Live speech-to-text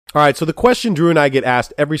All right, so the question Drew and I get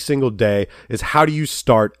asked every single day is, how do you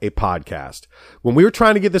start a podcast? When we were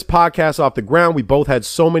trying to get this podcast off the ground, we both had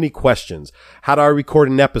so many questions. How do I record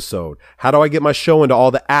an episode? How do I get my show into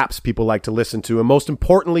all the apps people like to listen to? And most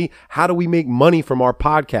importantly, how do we make money from our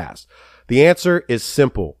podcast? The answer is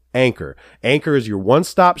simple. Anchor. Anchor is your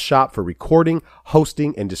one-stop shop for recording,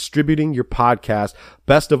 hosting, and distributing your podcast.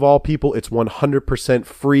 Best of all, people, it's 100%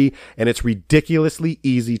 free, and it's ridiculously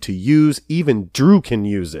easy to use. Even Drew can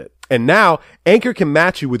use it. And now, Anchor can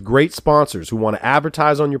match you with great sponsors who want to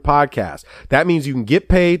advertise on your podcast. That means you can get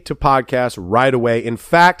paid to podcast right away. In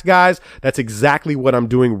fact, guys, that's exactly what I'm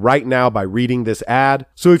doing right now by reading this ad.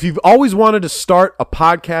 So if you've always wanted to start a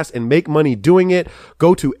podcast and make money doing it,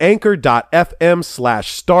 go to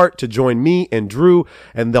anchor.fm/start to join me and Drew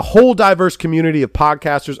and the whole diverse community of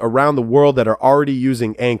podcasters around the world that are already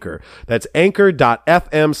using Anchor. That's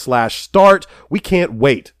anchor.fm/start. We can't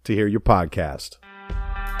wait to hear your podcast.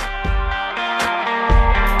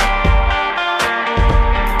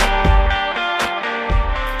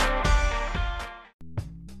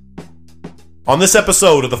 On this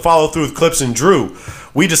episode of the Follow Through with Clips and Drew,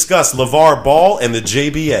 we discuss LeVar Ball and the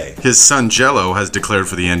JBA. His son Jello has declared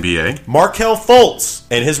for the NBA. Markelle Fultz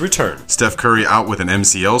and his return. Steph Curry out with an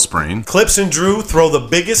MCL sprain. Clips and Drew throw the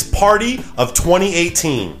biggest party of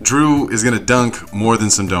 2018. Drew is going to dunk more than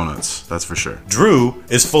some donuts, that's for sure. Drew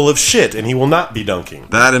is full of shit and he will not be dunking.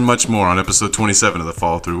 That and much more on episode 27 of the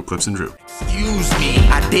Follow Through with Clips and Drew. Excuse me,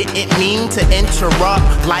 I didn't mean to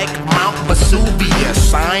interrupt like Mount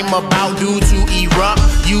Vesuvius. I'm about due to erupt.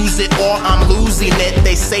 Use it or I'm losing it.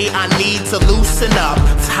 They say I need to loosen up.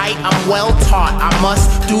 Tight, I'm well taught. I must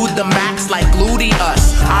do the max like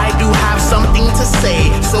gluteus. I do have something to say,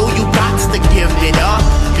 so you got to give it up.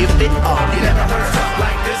 Give it up. You never heard something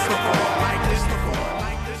like this before. Like this before.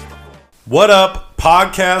 Like this before. What up,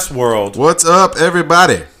 podcast world? What's up,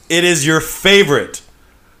 everybody? It is your favorite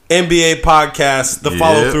NBA podcast, The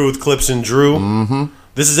Follow Through with Clips and Drew. Mm-hmm.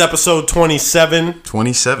 This is episode 27.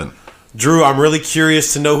 27. Drew, I'm really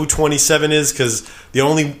curious to know who 27 is because the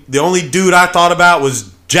only dude I thought about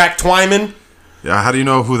was Jack Twyman. Yeah, how do you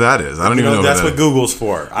know who that is? I don't even know. That's who that what Google's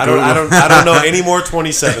for. I don't know any more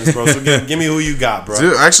 27s, bro. So give me who you got, bro.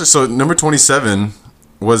 Dude, actually, so number 27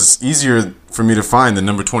 was easier for me to find than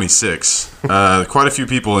number 26. Quite a few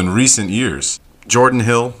people in recent years. Jordan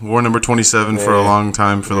Hill wore number 27 for a long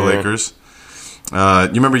time for the Lakers. You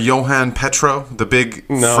remember Johan Petro, the big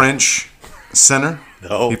French center?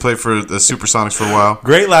 No. He played for the Supersonics for a while.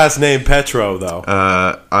 Great last name, Petro, though.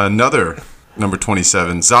 Another number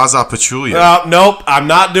 27, Zaza Pachulia. Nope, I'm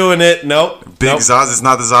not doing it. Nope. Zaza, it's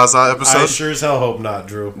not the Zaza episode. I sure as hell hope not,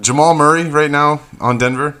 Drew. Jamal Murray right now on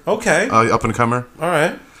Denver. Okay. Up and comer. All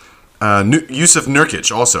right. Yusuf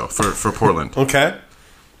Nurkic also for Portland. Okay.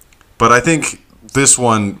 But I think this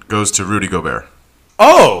one goes to Rudy Gobert.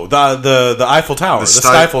 Oh, the Eiffel Tower, the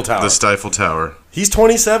Stifle Tower. The Stifle Tower. He's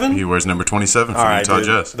 27? He wears number 27 for Utah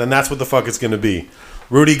Jazz. Then that's what the fuck it's going to be.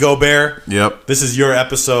 Rudy Gobert. Yep. This is your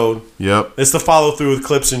episode. Yep. It's the Follow Through with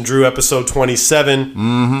Clips and Drew, episode 27.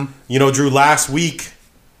 Mm-hmm. You know, Drew, last week,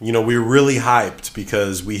 we were really hyped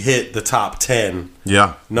because we hit the top 10.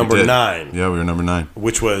 Yeah. Number 9. Yeah, we were number 9.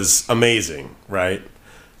 Which was amazing, right?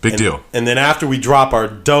 Big deal. And then after we drop our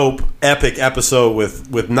dope, epic episode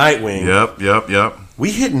with Nightwing. Yep. We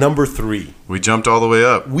hit number 3. We jumped all the way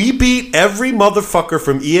up. We beat every motherfucker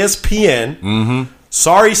from ESPN. Mm-hmm.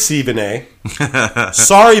 Sorry, Stephen A.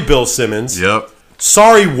 Sorry, Bill Simmons. Yep.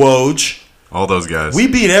 Sorry, Woj. All those guys. We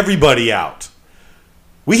beat everybody out.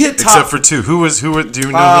 We hit top. Except for 2. Who? Do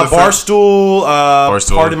you know? Who the Barstool.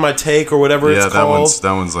 Barstool. Pardon My Take or whatever it's called. Yeah,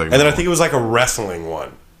 that one's like. And then I think it was like a wrestling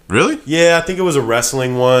one. Really? Yeah, I think it was a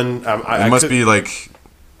wrestling one. It must be like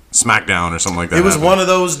SmackDown or something like that. It was one of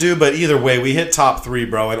those, dude. But either way, we hit top 3,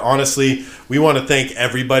 bro. And honestly, we want to thank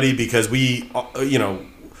everybody because we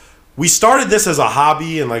started this as a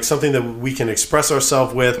hobby and like something that we can express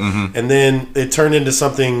ourselves with, and then it turned into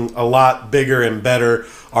something a lot bigger and better.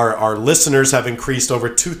 Our listeners have increased over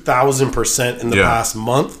 2,000% in the past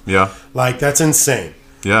month. Yeah, like that's insane.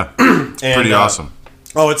 Yeah, pretty awesome.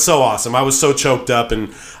 Oh, it's so awesome. I was so choked up,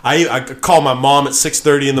 and I called my mom at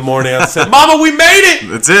 6:30 in the morning. I said, Mama, we made it.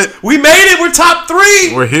 That's it. We made it. We're top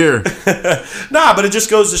 3. We're here. Nah, but it just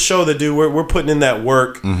goes to show that, dude, we're putting in that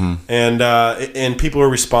work, and people are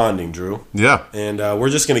responding, Drew. Yeah. And we're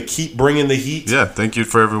just going to keep bringing the heat. Yeah, thank you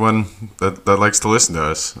for everyone that likes to listen to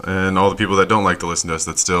us, and all the people that don't like to listen to us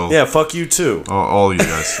that still... Yeah, fuck you, too. All you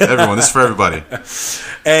guys. Everyone. This is for everybody.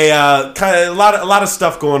 Hey, kind of a lot of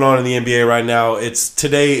stuff going on in the NBA right now.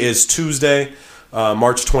 Today is Tuesday,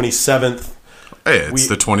 March 27th. Hey, it's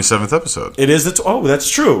the 27th episode. It is that's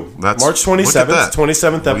true. That's March 27th,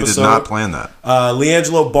 27th episode. We did not plan that.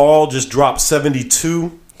 LiAngelo Ball just dropped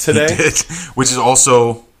 72 today. He did, which is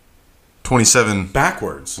also 27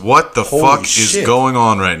 backwards. What the fuck is going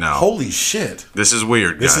on right now? Holy shit. This is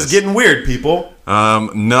weird, guys. This is getting weird, people.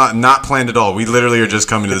 Not planned at all. We literally are just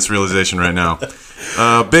coming to this realization right now.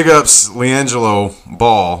 Big ups, LiAngelo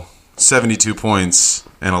Ball, 72 points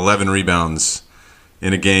and 11 rebounds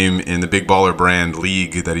in a game in the Big Baller Brand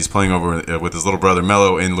League that he's playing over with his little brother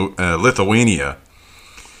Melo in Lithuania.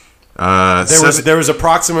 There was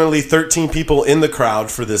approximately 13 people in the crowd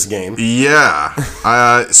for this game. Yeah.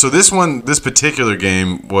 So this particular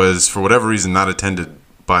game was, for whatever reason, not attended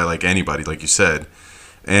by like anybody, like you said.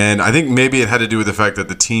 And I think maybe it had to do with the fact that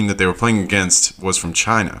the team that they were playing against was from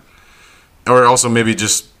China. Or also maybe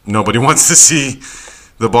just nobody wants to see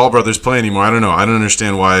the Ball brothers play anymore. I don't know. I don't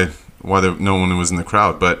understand why no one was in the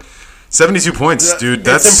crowd. But 72 points, dude.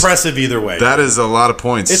 It's impressive either way. That is a lot of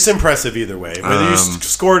points. It's impressive either way. Whether you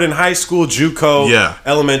scored in high school, JUCO,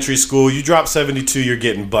 elementary school, you drop 72, you're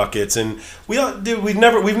getting buckets. And we've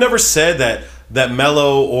never said that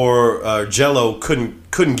Melo or Jello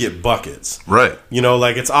couldn't get buckets. Right.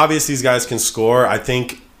 Like it's obvious these guys can score. I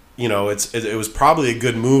think it was probably a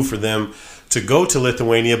good move for them to go to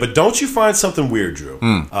Lithuania. But don't you find something weird, Drew?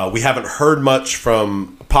 We haven't heard much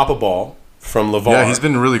from Papa Ball, from LeVar. Yeah, he's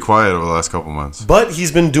been really quiet over the last couple months. But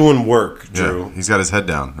he's been doing work, Drew. Yeah, he's got his head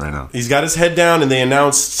down right now. He's got his head down, and they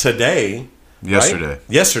announced yesterday,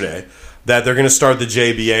 that they're going to start the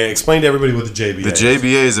JBA. Explain to everybody what the JBA is. The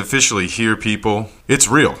JBA is officially here, people. It's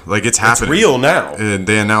real. Like, it's happening. It's real now. And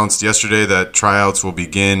they announced yesterday that tryouts will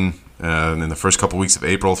begin in the first couple weeks of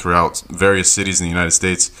April throughout various cities in the United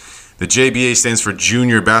States. The JBA stands for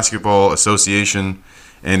Junior Basketball Association,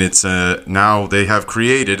 and it's now they have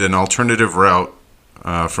created an alternative route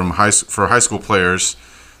for high school players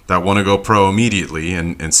that want to go pro immediately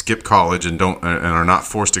and skip college and are not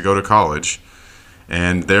forced to go to college.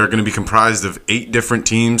 And they're going to be comprised of 8 different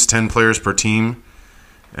teams, 10 players per team.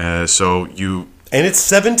 And it's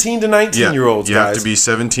 17 to 19-year-olds, you guys. have to be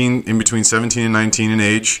 17, in between 17 and 19 in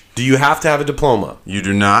age. Do you have to have a diploma? You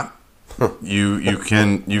do not. You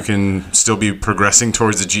can still be progressing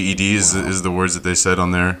towards the GED is the words that they said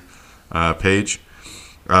on their page.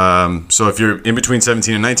 So if you're in between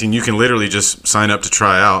 17 and 19, you can literally just sign up to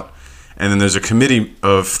try out. And then there's a committee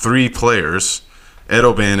of 3 players, Ed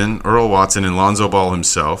O'Bannon, Earl Watson, and Lonzo Ball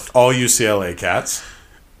himself. All UCLA cats.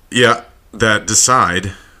 Yeah, that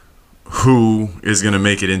decide who is going to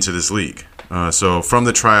make it into this league. So from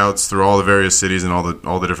the tryouts through all the various cities and all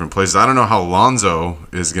the different places, I don't know how Lonzo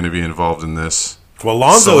is going to be involved in this. Well,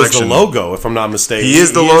 Lonzo is the logo, if I'm not mistaken. He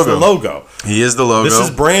is the logo. He is the logo. This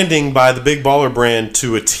is branding by the Big Baller Brand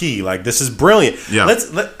to a T. Like, this is brilliant. Yeah.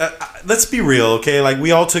 Let's be real, okay? Like,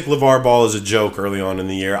 we all took LeVar Ball as a joke early on in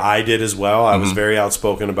the year. I did as well. I was very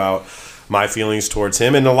outspoken about my feelings towards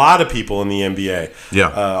him, and a lot of people in the NBA.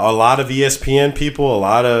 Yeah. A lot of ESPN people, a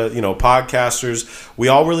lot of podcasters. We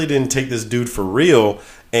all really didn't take this dude for real.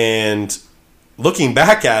 And looking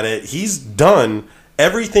back at it, he's done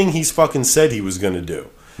everything he's fucking said he was going to do.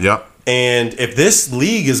 Yeah. And if this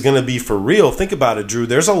league is going to be for real, think about it, Drew.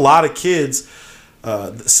 There's a lot of kids,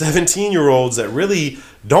 17-year-olds that really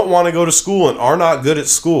don't want to go to school and are not good at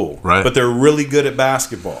school. Right. But they're really good at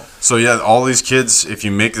basketball. So, yeah, all these kids, if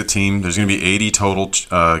you make the team, there's going to be 80 total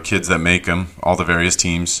kids that make them, all the various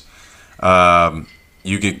teams. I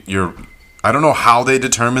don't know how they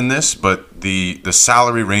determine this, but the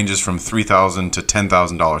salary ranges from $3,000 to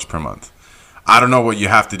 $10,000 per month. I don't know what you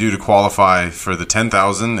have to do to qualify for the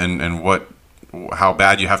 $10,000 and how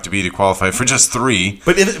bad you have to be to qualify for just 3.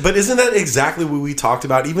 But isn't that exactly what we talked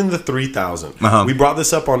about? Even the $3,000. We brought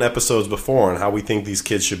this up on episodes before on how we think these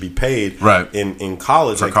kids should be paid in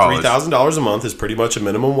college. For like college. $3,000 a month is pretty much a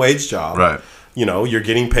minimum wage job. Right. You're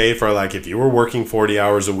getting paid for, like, if you were working 40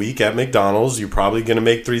 hours a week at McDonald's, you're probably going to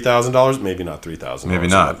make $3,000. Maybe not $3,000. Maybe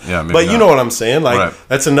not. Yeah, maybe but not. You know what I'm saying? Like, right.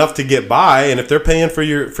 That's enough to get by. And if they're paying for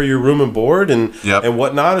your room and board and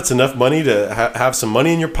whatnot, it's enough money to have some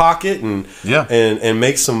money in your pocket and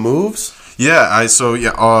make some moves. Yeah.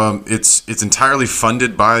 It's entirely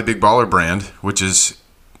funded by Big Baller Brand, which is,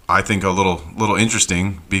 I think, a little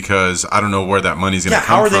interesting because I don't know where that money's going to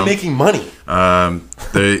come from. How are they making money?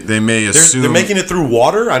 They may assume they're making it through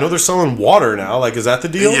water. I know they're selling water now. Like, is that the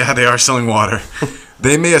deal? Yeah, they are selling water.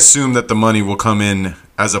 They may assume that the money will come in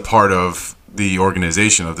as a part of the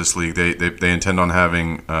organization of this league. They intend on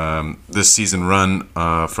having this season run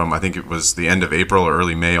from, I think it was the end of April or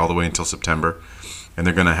early May all the way until September, and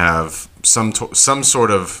they're going to have some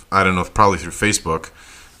sort of, I don't know, probably through Facebook.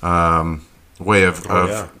 way of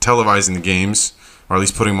televising the games, or at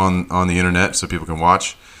least putting them on the internet so people can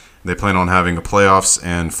watch. They plan on having a playoffs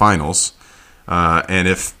and finals, and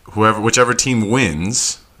if whichever team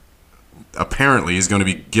wins, apparently is going to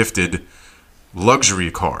be gifted luxury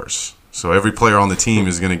cars. So every player on the team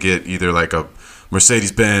is going to get either like a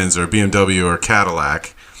Mercedes-Benz or a BMW or a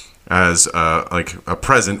Cadillac as like a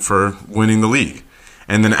present for winning the league.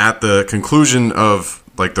 And then at the conclusion of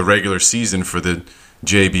like the regular season for the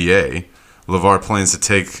JBA, LeVar plans to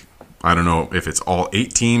take, I don't know if it's all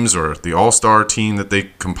 8 teams or the all-star team that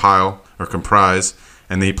they compile or comprise,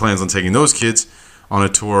 and he plans on taking those kids on a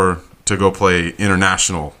tour to go play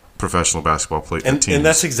international professional basketball teams. And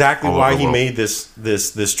that's exactly why he made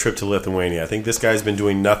this trip to Lithuania. I think this guy's been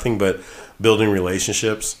doing nothing but building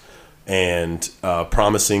relationships and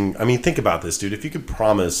promising. I mean, think about this, dude. If you could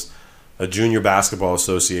promise a junior basketball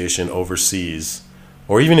association overseas,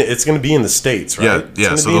 or even it's going to be in the States, right?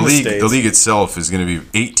 Yeah. So the league itself is going to be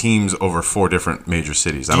 8 teams over 4 different major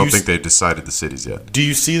cities. I don't think they've decided the cities yet. Do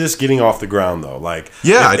you see this getting off the ground though? Like,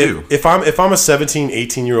 I do. If I'm a 17,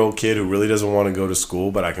 18-year-old kid who really doesn't want to go to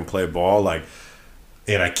school, but I can play ball, like,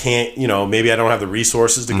 and I can't, maybe I don't have the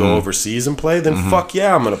resources to go overseas and play, then fuck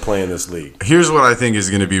yeah, I'm going to play in this league. Here's what I think is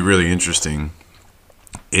going to be really interesting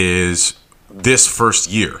is this first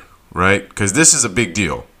year, right? Because this is a big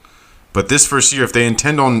deal. But this first year, if they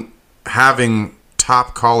intend on having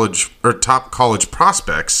top college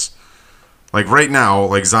prospects, like right now,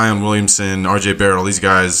 like Zion Williamson, RJ Barrett, all these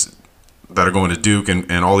guys that are going to Duke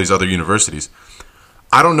and all these other universities,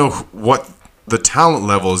 I don't know what the talent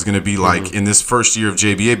level is going to be like in this first year of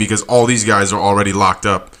JBA, because all these guys are already locked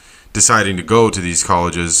up deciding to go to these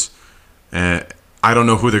colleges. And I don't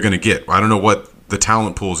know who they're going to get. I don't know what the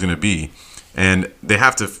talent pool is going to be. And they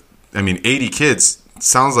have to, 80 kids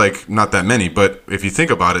sounds like not that many, but if you think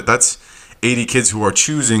about it, that's 80 kids who are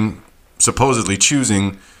supposedly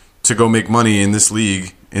choosing to go make money in this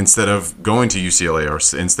league instead of going to UCLA or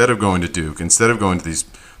instead of going to Duke, instead of going to these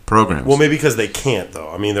programs. Well, maybe because they can't, though.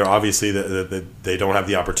 I mean, they're obviously they don't have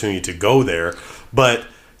the opportunity to go there. But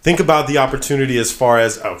think about the opportunity as far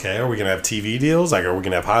as, okay, are we going to have TV deals? Like, are we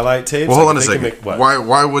going to have highlight tapes? Well, hold on a second.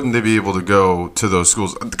 Why wouldn't they be able to go to those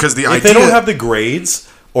schools? Because if they don't have the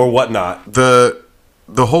grades or whatnot,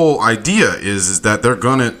 the whole idea is that they're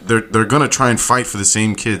gonna try and fight for the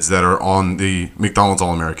same kids that are on the McDonald's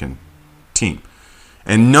All-American team,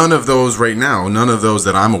 and none of those right now, none of those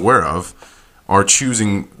that I'm aware of, are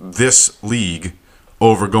choosing this league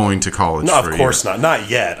over going to college. No, of course not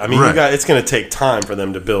yet. I mean, right. It's going to take time for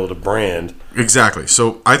them to build a brand. Exactly.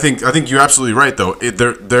 So I think you're absolutely right, though.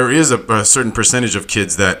 There is a certain percentage of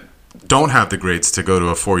kids that don't have the grades to go to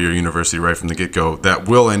a 4-year university right from the get-go that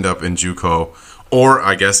will end up in JUCO, or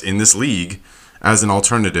I guess in this league as an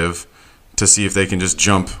alternative to see if they can just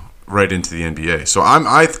jump right into the NBA. So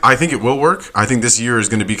I think it will work. I think this year is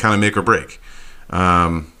going to be kind of make or break.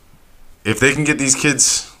 If they can get these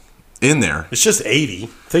kids in there, it's just 80.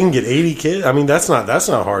 If they can get 80 kids, I mean that's not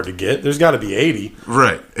hard to get. There's got to be 80.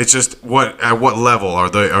 Right. It's just at what level are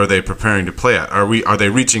they preparing to play at? Are they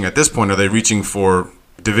reaching at this point? Are they reaching for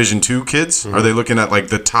Division II kids? Mm-hmm. Are they looking at like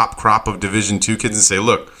the top crop of Division II kids and say,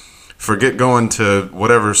 look, forget going to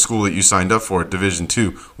whatever school that you signed up for at Division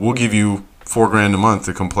II. We'll give you $4,000 a month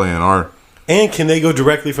to come play in our. And can they go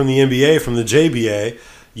directly from the NBA, from the JBA?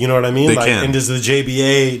 You know what I mean? They can. And does the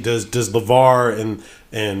JBA, does LeVar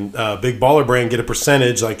and Big Baller Brand get a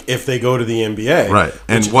percentage like if they go to the NBA? Right.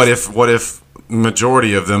 And what if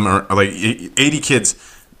majority of them are like 80 kids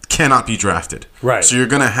cannot be drafted? Right. So you're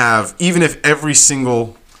going to have, even if every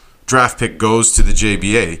single draft pick goes to the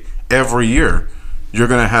JBA every year, you're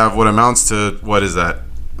going to have what amounts to, what is that,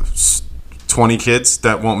 20 kids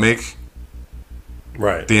that won't make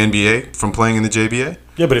the NBA from playing in the JBA?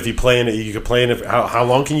 Yeah, but if you play in it, you could play in it. How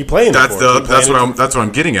long can you play in it for? That's what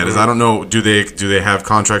I'm getting at. Is I don't know. Do they have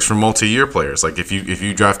contracts for multi-year players? Like if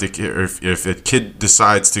you draft a kid, or if a kid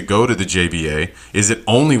decides to go to the JBA, is it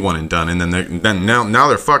only one and done? And then now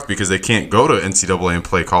they're fucked because they can't go to NCAA and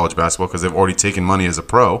play college basketball because they've already taken money as a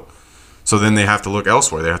pro. So then they have to look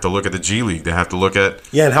elsewhere. They have to look at the G League. They have to look at...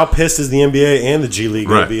 Yeah, and how pissed is the NBA and the G League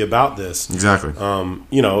going to be about this? Exactly.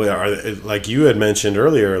 Like you had mentioned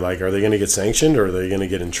earlier, like, are they going to get sanctioned or are they going to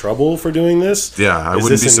get in trouble for doing this? Yeah, I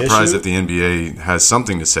wouldn't be surprised if the NBA has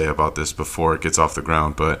something to say about this before it gets off the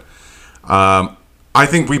ground. But I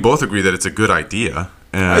think we both agree that it's a good idea.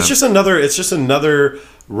 It's just another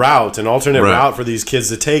route, an alternate route for these kids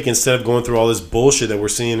to take instead of going through all this bullshit that we're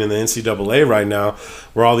seeing in the NCAA right now,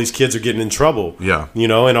 where all these kids are getting in trouble. Yeah,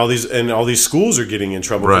 and all these schools are getting in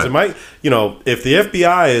trouble because right. it might, if the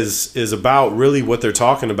FBI is about really what they're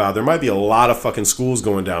talking about, there might be a lot of fucking schools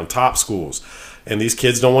going down, top schools. And these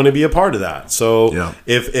kids don't want to be a part of that. So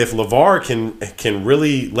if LeVar can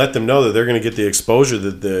really let them know that they're going to get the exposure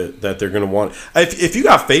that they're going to want. If you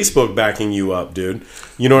got Facebook backing you up, dude,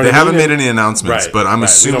 you know what I mean? They haven't made any announcements, right, but I'm right.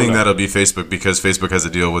 assuming that'll be Facebook because Facebook has a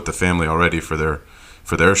deal with the family already for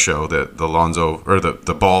their show. That the Lonzo or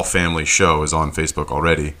the Ball family show is on Facebook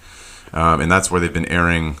already. And that's where they've been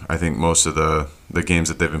airing, I think, most of the games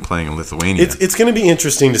that they've been playing in Lithuania. It's going to be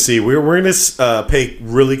interesting to see. We're going to pay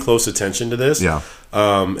really close attention to this. Yeah.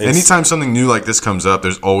 Anytime something new like this comes up,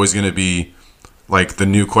 there's always going to be like the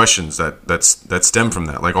new questions that stem from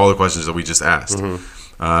that, like all the questions that we just asked.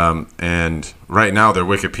 Mm-hmm. And right now, their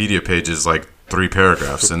Wikipedia page is like 3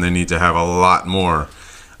 paragraphs, and they need to have a lot more.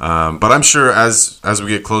 But I'm sure as we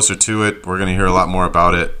get closer to it, we're going to hear a lot more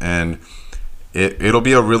about it, and it'll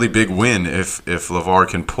be a really big win if LeVar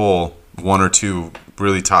can pull 1 or 2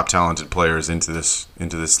 really top talented players into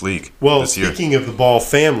this league. Well, this year. Speaking of the Ball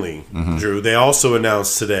family, Drew, they also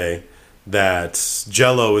announced today that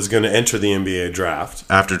Jello is going to enter the NBA draft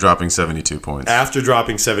after dropping 72 points. After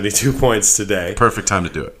dropping 72 points today, perfect time to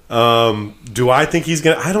do it. Do I think he's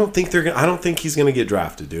gonna? I don't think he's gonna get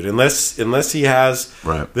drafted, dude. Unless he has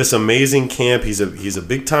this amazing camp. He's a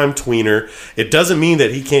big time tweener. It doesn't mean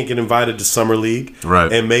that he can't get invited to summer league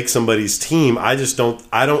and make somebody's team. I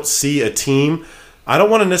don't see a team. I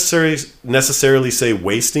don't want to necessarily say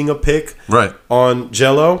wasting a pick on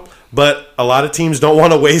Jello. But a lot of teams don't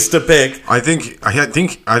want to waste a pick. I think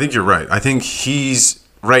you're right. I think he's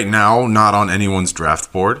right now not on anyone's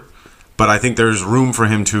draft board, but I think there's room for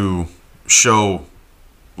him to show,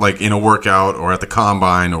 like in a workout or at the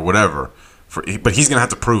combine or whatever. But he's gonna have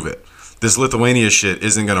to prove it. This Lithuania shit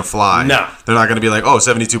isn't gonna fly. No, they're not gonna be like,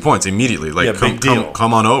 72 points immediately. Like,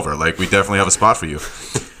 come on over. Like, we definitely have a spot for you.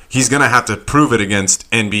 He's gonna have to prove it against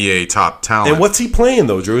NBA top talent. And what's he playing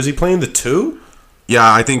though, Drew? Is he playing the 2?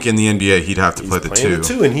 Yeah, I think in the NBA he'd have to play the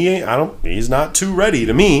 2. And he's not too ready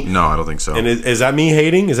to me. No, I don't think so. And is that me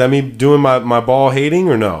hating? Is that me doing my ball hating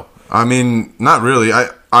or no? I mean, not really.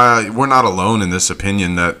 We're not alone in this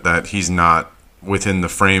opinion that he's not within the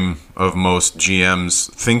frame of most GMs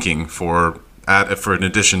thinking for an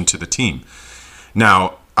addition to the team.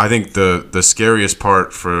 Now, I think the scariest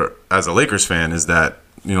part as a Lakers fan is that,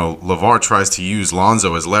 LeVar tries to use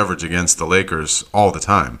Lonzo as leverage against the Lakers all the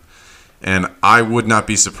time. And I would not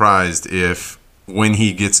be surprised if when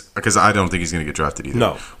he gets, because I don't think he's going to get drafted either.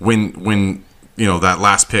 No. When that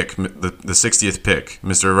last pick, the 60th pick,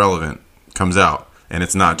 Mr. Irrelevant, comes out and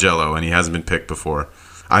it's not Jello and he hasn't been picked before,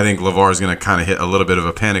 I think LeVar is going to kind of hit a little bit of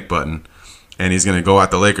a panic button and he's going to go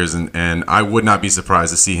at the Lakers. And I would not be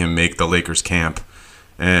surprised to see him make the Lakers camp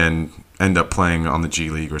and end up playing on the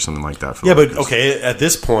G League or something like that. But okay, at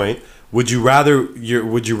this point, would you rather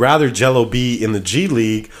Jello be in the G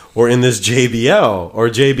League or in this JBL or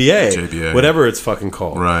JBA, whatever it's fucking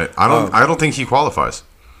called? Right. I don't think he qualifies.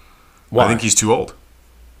 Why? I think he's too old.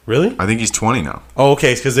 Really? I think he's 20 now. Oh,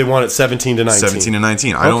 okay. It's because they want it 17 to 19. 17 to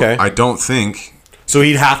 19. I don't think. So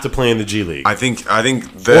he'd have to play in the G League. I think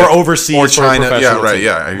that, or overseas or China. For a yeah, right. team.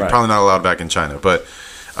 Yeah, you're probably not allowed back in China. But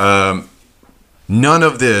none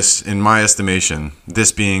of this, in my estimation,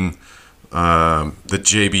 this being the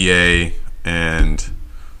JBA and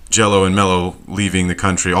Jello and Melo leaving the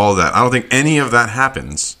country, all of that, I don't think any of that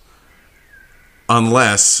happens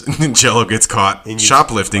unless Jello gets caught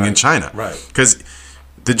shoplifting in China. Right. Because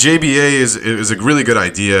the JBA is a really good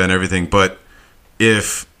idea and everything, but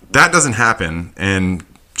if that doesn't happen and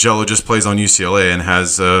Jello just plays on UCLA and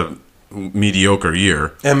has a mediocre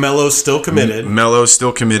year. And Melo's still committed.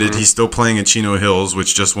 Mm-hmm. He's still playing in Chino Hills,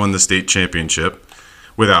 which just won the state championship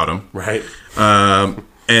without him. Right.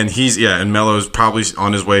 And Melo's probably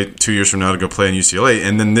on his way 2 years from now to go play in UCLA.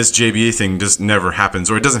 And then this JBA thing just never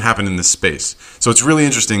happens, or it doesn't happen in this space. So it's really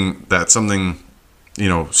interesting that something,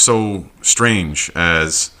 so strange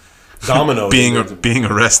as Domino being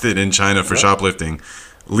arrested in China for shoplifting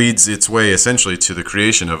leads its way essentially to the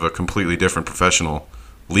creation of a completely different professional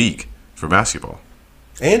league for basketball.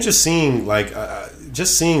 And just seeing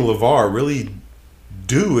LeVar really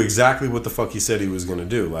do exactly what the fuck he said he was going to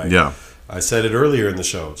do. I said it earlier in the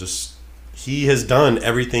show. Just he has done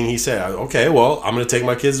everything he said. Okay, well, I'm going to take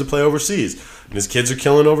my kids to play overseas. And his kids are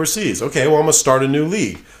killing overseas. Okay, well, I'm going to start a new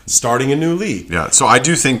league. Starting a new league. Yeah, so I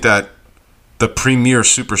do think that the premier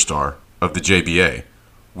superstar of the JBA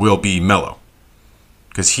will be Melo.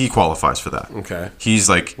 because he qualifies for that. Okay. He's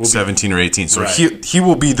like 17 or 18. So Right. he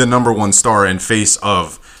will be the number one star and face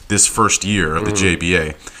of this first year of the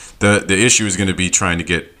JBA. The issue is going to be trying to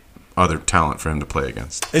get other talent for him to play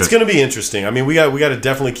against. It's going to be interesting. I mean, we got to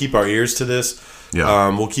definitely keep our ears to this. Yeah.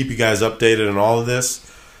 We'll keep you guys updated on all of this.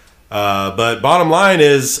 But bottom line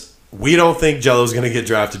is, we don't think Jello's going to get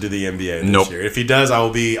drafted to the NBA this year. If he does,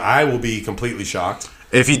 I will be completely shocked.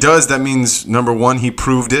 If he does, that means, number one, he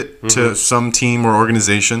proved it to some team or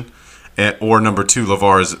organization. Or number two,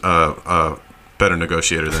 LeVar is a better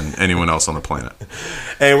negotiator than anyone else on the planet.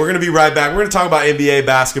 Hey, we're going to be right back. We're going to talk about NBA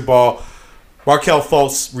basketball. Markelle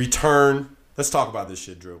Fultz return. Let's talk about this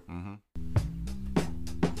shit, Drew.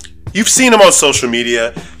 You've seen him on social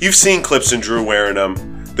media. You've seen Clips and Drew wearing them.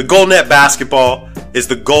 The GoldNet basketball is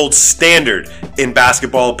the gold standard in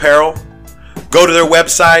basketball apparel. Go to their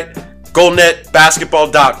website,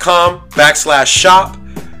 goldnetbasketball.com/shop.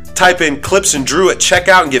 Type in Clips and Drew at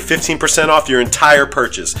checkout and get 15% off your entire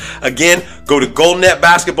purchase. Again, go to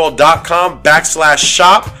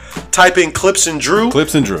goldnetbasketball.com/shop. Type in Clips and Drew.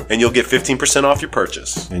 Clips and Drew. And you'll get 15% off your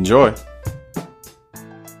purchase. Enjoy.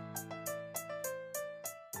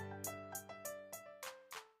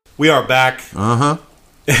 We are back. Uh-huh.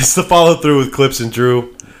 It's the follow through with Clips and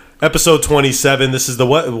Drew. Episode 27. This is the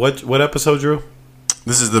what episode, Drew?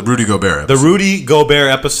 This is the Rudy Gobert episode. The Rudy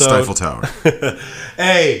Gobert episode. Stifle Tower.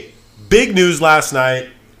 Hey, big news last night.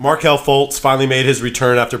 Markelle Fultz finally made his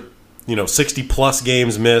return after 60 plus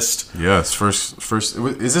games missed. Yes, first.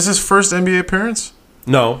 Is this his first NBA appearance?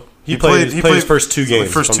 No, he played his first two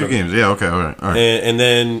games. First two games. Yeah. Okay. All right. And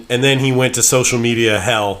then he went to social media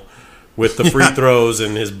hell with the free throws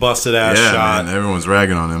and his busted ass shot. Man, everyone's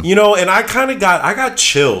ragging on him. And I got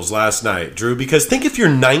chills last night, Drew, because think if you're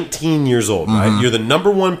 19 years old, right? You're the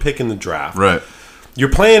number one pick in the draft. Right.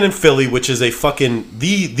 You're playing in Philly, which is a fucking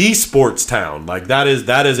the sports town. Like that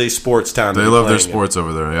is a sports town. They love their sports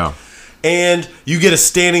over there, yeah. And you get a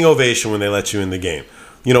standing ovation when they let you in the game.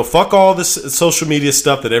 Fuck all this social media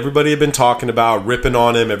stuff that everybody had been talking about, ripping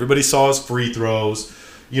on him. Everybody saw his free throws,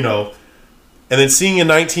 And then seeing a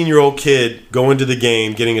 19-year-old kid go into the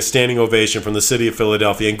game, getting a standing ovation from the city of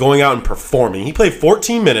Philadelphia, and going out and performing. He played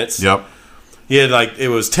 14 minutes. Yep. He had it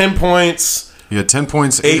was 10 points. He had 10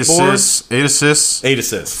 points, 8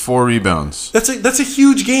 assists, 4 rebounds. That's a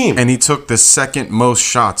huge game. And he took the second most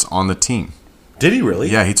shots on the team. Did he really?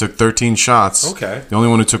 Yeah, he took 13 shots. Okay. The only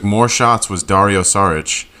one who took more shots was Dario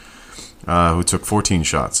Saric, who took 14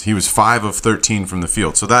 shots. He was 5 of 13 from the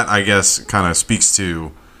field. So that, I guess, kind of speaks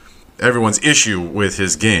to everyone's issue with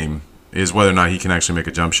his game is whether or not he can actually make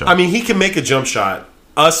a jump shot. I mean, he can make a jump shot.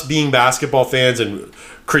 Us being basketball fans and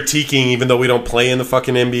critiquing, even though we don't play in the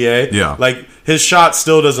fucking NBA, his shot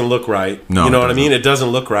still doesn't look right. No, you know what I mean? It doesn't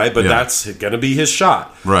look right, but that's gonna be his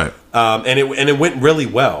shot, right? And it went really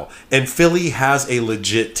well. And Philly has a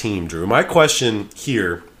legit team, Drew. My question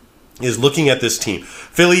here is looking at this team.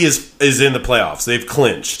 Philly is in the playoffs. They've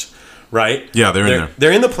clinched. Right? Yeah, they're in there.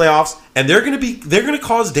 They're in the playoffs, and they're gonna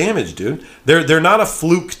cause damage, dude. They're not a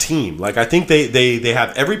fluke team. I think they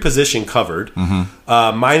have every position covered,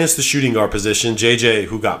 minus the shooting guard position. JJ,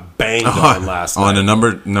 who got banged on last night. On a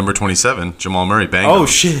number 27, Jamal Murray banged on. Oh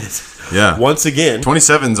shit! Yeah. Once again,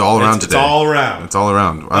 27's all around today. It's all around. It's all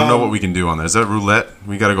around. I don't know what we can do on that. Is that roulette?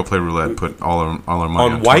 We got to go play roulette and put all our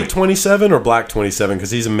money on white 27 or black 27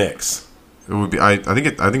 because he's a mix. It would be. I think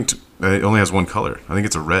it only has one color. I think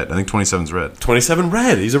it's a red. I think 27's red. 27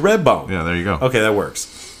 red. He's a red bone. Yeah, there you go. Okay, that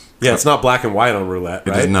works. Yeah, it's not black and white on roulette,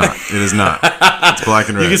 right? It is not. It is not. It's black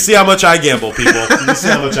and red. You can see how much I gamble, people. You can see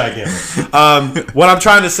how much I gamble. What I'm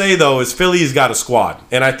trying to say, though, is Philly's got a squad.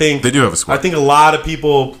 And I think... They do have a squad. I think a lot of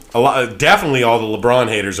people... definitely all the LeBron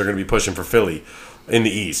haters are going to be pushing for Philly in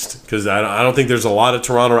the East. Because I don't think there's a lot of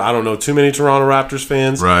Toronto... I don't know too many Toronto Raptors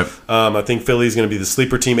fans. Right. I think Philly's going to be the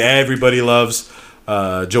sleeper team. Everybody loves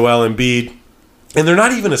Joel Embiid. And they're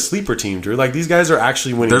not even a sleeper team, Drew. These guys are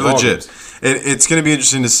actually winning. They're legit. It's going to be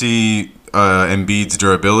interesting to see Embiid's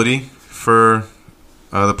durability for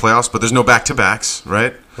the playoffs, but there's no back-to-backs,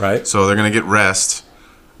 right? Right. So they're going to get rest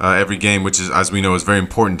every game, which is, as we know, is very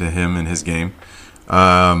important to him in his game.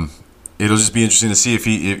 It'll just be interesting to see if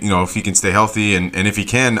he can stay healthy, and if he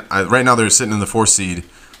can. Right now they're sitting in the 4th seed,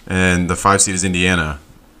 and the 5 seed is Indiana.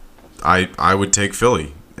 I would take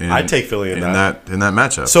Philly. I'd take Philly in that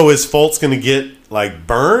matchup. So is Fultz going to get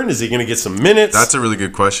burn? Is he going to get some minutes? That's a really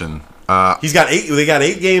good question. He's got 8. They got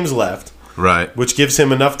 8 games left, right? Which gives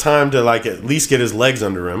him enough time to at least get his legs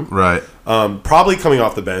under him, right? Probably coming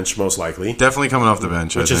off the bench, most likely. Definitely coming off the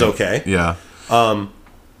bench, which is okay. Yeah.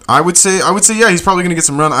 I would say, yeah, he's probably going to get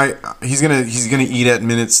some run. He's gonna eat at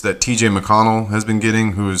minutes that TJ McConnell has been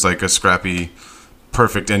getting, who's a scrappy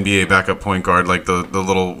perfect NBA backup point guard, like the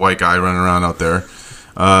little white guy running around out there.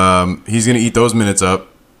 He's going to eat those minutes up,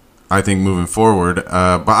 I think, moving forward.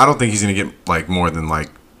 But I don't think he's going to get like more than like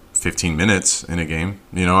 15 minutes in a game.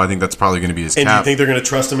 You know, I think that's probably going to be his cap. And do you think they're going to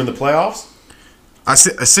trust him in the playoffs?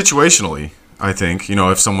 Situationally, I think, you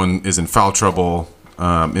know, if someone is in foul trouble,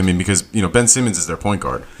 I mean, because, you know, Ben Simmons is their point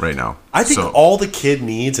guard right now. I think all the kid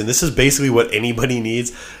needs, and this is basically what anybody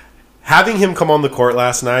needs, having him come on the court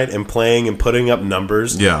last night and playing and putting up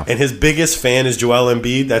numbers. Yeah. And his biggest fan is Joel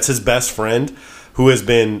Embiid. That's his best friend, who has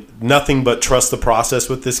been nothing but trust the process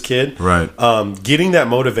with this kid. Right. Getting that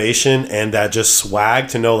motivation and that just swag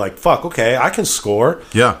to know, like, fuck, okay, I can score.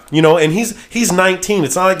 Yeah. You know, and he's 19.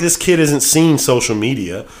 It's not like this kid isn't seeing social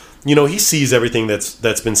media. You know, he sees everything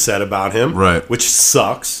that's been said about him. Right. Which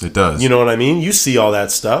sucks. It does. You know what I mean? You see all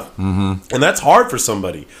that stuff. Mm-hmm. And that's hard for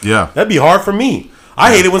somebody. Yeah. That'd be hard for me.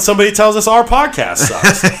 I hate it when somebody tells us our podcast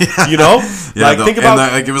sucks. You know, like think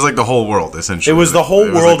about it was like the whole world essentially. It was the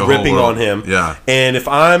whole world like ripping on him. Yeah. And if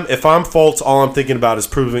I'm faults, all I'm thinking about is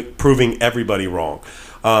proving everybody wrong.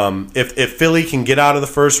 If Philly can get out of the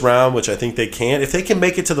first round, which I think they can, if they can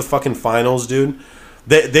make it to the fucking finals, dude,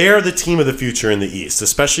 they are the team of the future in the East,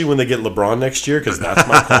 especially when they get LeBron next year, because that's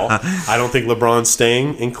my call. I don't think LeBron's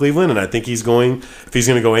staying in Cleveland, and I think if he's going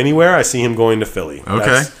to go anywhere, I see him going to Philly.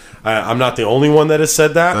 Okay. I'm not the only one that has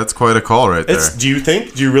said that. That's quite a call right there. Do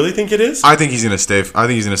you really think it is? I think he's going to stay. I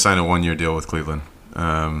think he's going to sign a 1-year deal with Cleveland.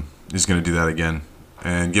 He's going to do that again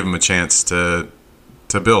and give him a chance to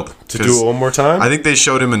build. To do it one more time? I think they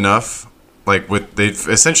showed him enough. Like they've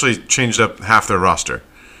essentially changed up half their roster.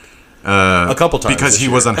 A couple times because he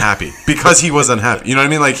was unhappy. Because he was unhappy. You know what I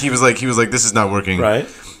mean? Like he was like this is not working. Right.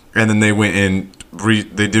 And then they went and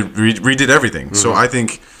redid everything. Mm-hmm. So I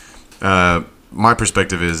think my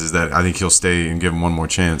perspective is that I think he'll stay and give him one more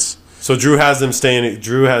chance. So Drew has them staying.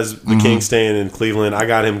 Drew has the King staying in Cleveland. I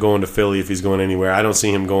got him going to Philly if he's going anywhere. I don't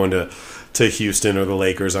see him going to Houston or the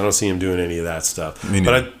Lakers. I don't see him doing any of that stuff.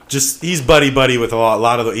 But he's buddy with a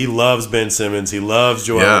lot of he loves Ben Simmons. He loves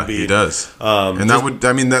Joel Embiid. Yeah, he does. And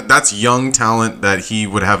that's young talent that he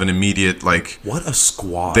would have an immediate what a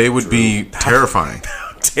squad. They would be terrifying.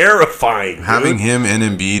 Terrifying. Dude. Having him and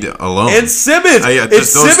Embiid alone. And Simmons. It's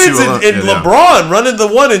Simmons and LeBron running the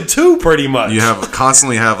 1 and 2 pretty much. You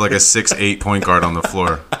constantly have like a 6'8" point guard on the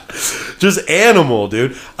floor. Just animal,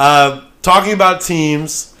 dude. Talking about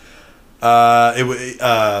teams,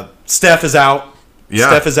 Steph is out. Yeah.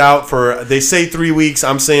 Steph is out for, they say 3 weeks.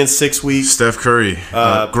 I'm saying 6 weeks. Steph Curry,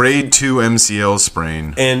 grade 2 MCL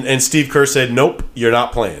sprain. And Steve Kerr said, nope, you're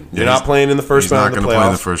not playing. You're not playing in the first round of the playoffs. He's not going to play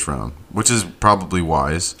in the first round, which is probably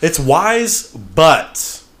wise. It's wise,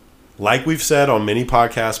 but like we've said on many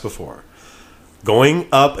podcasts before, going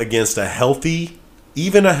up against a healthy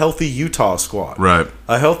Utah squad, right?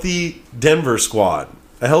 A healthy Denver squad,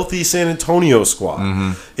 a healthy San Antonio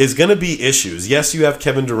squad is going to be issues. Yes, you have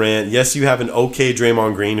Kevin Durant. Yes, you have an okay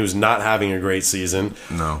Draymond Green who's not having a great season.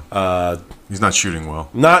 No, he's not shooting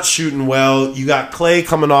well. Not shooting well. You got Clay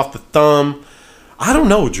coming off the thumb. I don't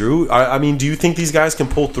know, Drew. I mean, do you think these guys can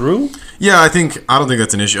pull through? Yeah, I don't think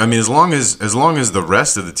that's an issue. I mean, as long as the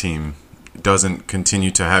rest of the team doesn't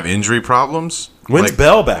continue to have injury problems. When's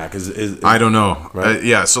Bell back? Is I don't know. Right?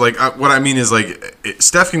 Yeah, so what I mean is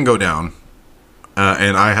Steph can go down.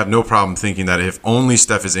 And I have no problem thinking that if only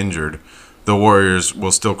Steph is injured, the Warriors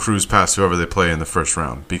will still cruise past whoever they play in the first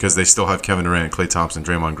round because they still have Kevin Durant, Klay Thompson,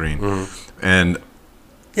 Draymond Green, and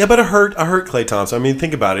but a hurt Klay Thompson. I mean,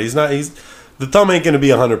 think about it. The thumb ain't going to be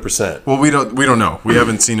 100%. Well, we don't know. We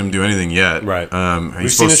haven't seen him do anything yet. Right.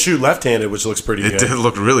 We've seen him shoot left-handed, which looks pretty good. It did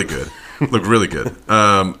look really good. Looked really good.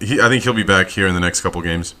 I think he'll be back here in the next couple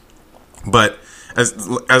games. But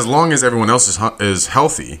as long as everyone else is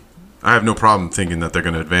healthy, I have no problem thinking that they're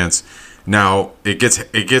going to advance. Now it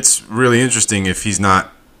gets really interesting if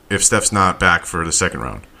Steph's not back for the second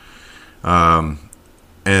round,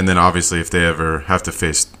 and then obviously if they ever have to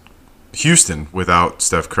face Houston without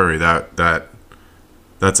Steph Curry,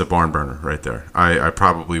 that's a barn burner right there. I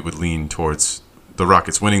probably would lean towards the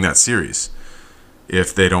Rockets winning that series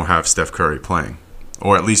if they don't have Steph Curry playing.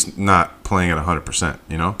 Or at least not playing at 100%,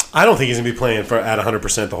 you know? I don't think he's going to be playing at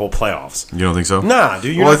 100% the whole playoffs. You don't think so? Nah,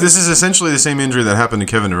 dude. This is essentially the same injury that happened to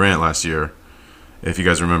Kevin Durant last year, if you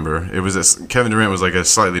guys remember. Kevin Durant was a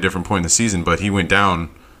slightly different point in the season, but he went down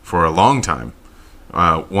for a long time.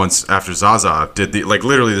 Once after Zaza did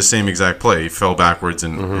literally the same exact play. He fell backwards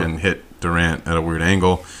and hit Durant at a weird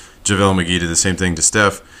angle. JaVale McGee did the same thing to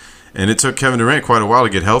Steph. And it took Kevin Durant quite a while to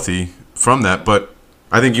get healthy from that, but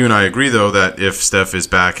I think you and I agree, though, that if Steph is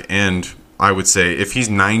back, and I would say if he's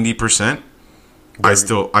 90%, I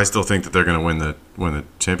still think that they're going to win the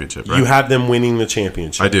championship. Right? You have them winning the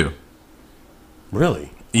championship. I do.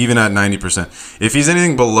 Really? Even at 90%. If he's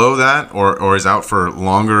anything below that or is out for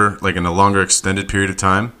longer, like in a longer extended period of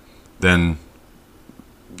time, then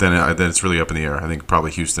it's really up in the air. I think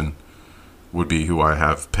probably Houston would be who I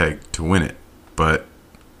have pegged to win it. But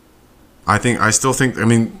I still think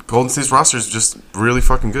Golden State's roster is just really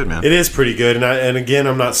fucking good, man. It is pretty good, and again,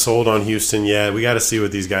 I'm not sold on Houston yet. We got to see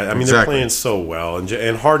what these guys. They're playing so well,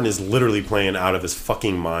 and Harden is literally playing out of his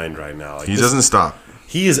fucking mind right now. Like, he doesn't stop.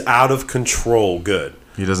 He is out of control. Good.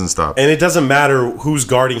 He doesn't stop, and it doesn't matter who's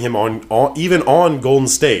guarding him even on Golden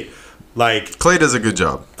State. Like Klay does a good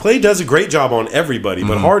job. Klay does a great job on everybody,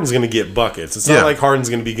 but Harden's going to get buckets. It's not like Harden's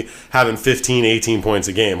going to be having 15, 18 points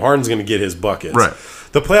a game. Harden's going to get his buckets. Right.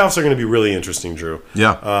 The playoffs are going to be really interesting, Drew.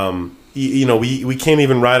 Yeah. We can't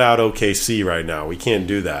even write out OKC right now. We can't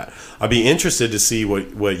do that. I'd be interested to see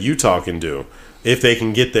what Utah can do if they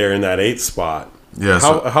can get there in that 8th spot. Yeah.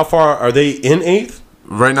 How far are they in 8th?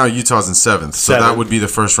 Right now, Utah's in 7th. So that would be the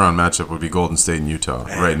first round matchup. Would be Golden State and Utah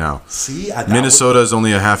right now. See, Minnesota is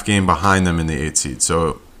only a half game behind them in the 8th seed.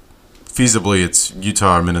 So feasibly, it's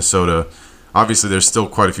Utah or Minnesota. Obviously, there's still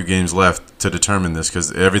quite a few games left to determine this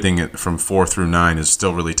because everything from 4 through 9 is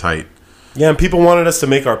still really tight. Yeah, and people wanted us to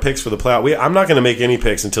make our picks for the playoff. I'm not going to make any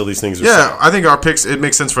picks until these things are set. I think our picks. It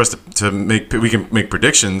makes sense for us to make. We can make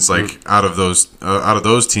predictions out of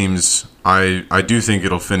those teams. I do think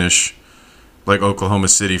it'll finish like Oklahoma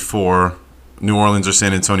City 4, New Orleans or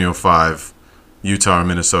San Antonio 5, Utah or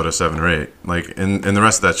Minnesota 7 or 8. Like, and the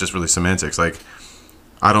rest of that's just really semantics. Like,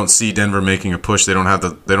 I don't see Denver making a push. They don't have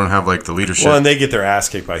the leadership. Well, and they get their ass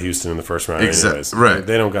kicked by Houston in the first round. Anyways. Right.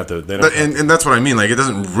 They don't got the. And that's what I mean. Like, it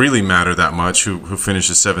doesn't really matter that much who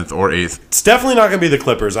finishes 7th or 8th. It's definitely not going to be the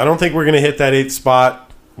Clippers. I don't think we're going to hit that 8th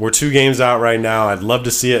spot. We're 2 games out right now. I'd love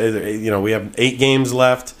to see it. We have 8 games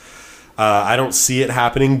left. I don't see it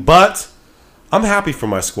happening, but I'm happy for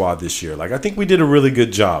my squad this year. Like, I think we did a really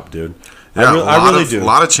good job, dude. Yeah, I really do. A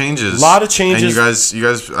lot of changes. And you guys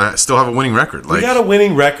still have a winning record. We got a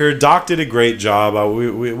winning record. Doc did a great job.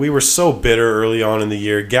 We were so bitter early on in the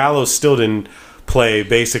year. Gallo still didn't play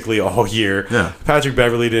basically all year. Yeah. Patrick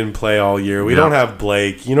Beverley didn't play all year. We don't have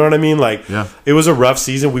Blake. You know what I mean? Like, It was a rough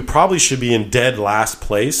season. We probably should be in dead last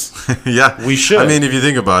place. Yeah. We should. I mean, if you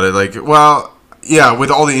think about it, with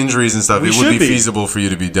all the injuries and stuff, it would be feasible for you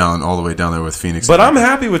to be all the way down there with Phoenix. But I'm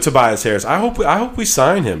happy with Tobias Harris. I hope we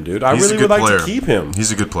sign him, dude. I really would like to keep him.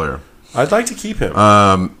 He's a good player. I'd like to keep him.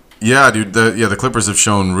 Dude. The Clippers have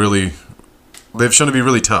shown to be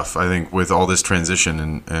really tough. I think with all this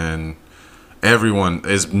transition and everyone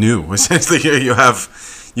is new. Essentially, you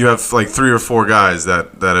have like 3 or 4 guys that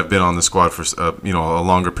have been on the squad for a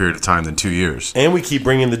longer period of time than 2 years. And we keep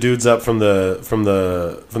bringing the dudes up from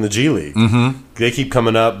the G League. Mm-hmm. They keep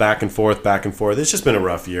coming up back and forth. It's just been a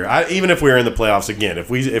rough year. Even if we were in the playoffs again, if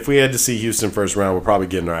we had to see Houston first round, we're probably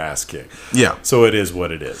getting our ass kicked. Yeah. So it is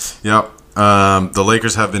what it is. Yep. The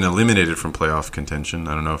Lakers have been eliminated from playoff contention.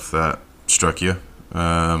 I don't know if that struck you.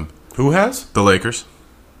 Who has? The Lakers.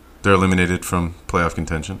 They're eliminated from playoff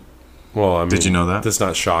contention. Well, I mean, did you know that? That's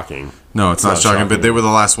not shocking. No, it's not shocking, but they were the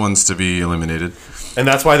last ones to be eliminated. And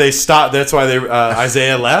that's why they stopped. That's why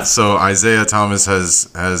Isaiah left. So Isaiah Thomas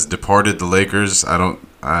has departed the Lakers. I don't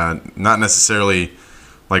not necessarily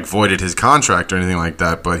like voided his contract or anything like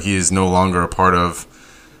that, but he is no longer a part of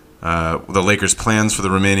the Lakers' plans for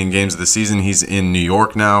the remaining games of the season. He's in New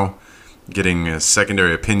York now, getting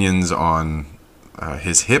secondary opinions on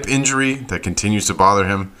his hip injury that continues to bother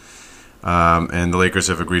him. And the Lakers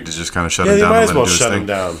have agreed to just kind of shut him down. Yeah, they might as well shut him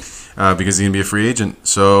down. Because he's going to be a free agent.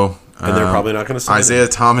 So, and they're probably not going to sign Isaiah him.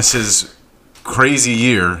 Thomas's crazy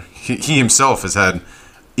year, he himself has had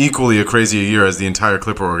equally a crazy year as the entire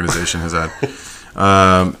Clipper organization has had,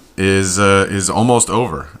 is almost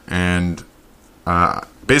over. And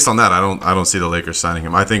based on that, I don't see the Lakers signing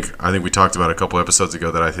him. I think we talked about a couple episodes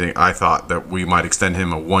ago that I thought that we might extend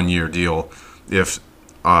him a 1-year deal if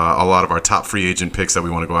a lot of our top free agent picks that we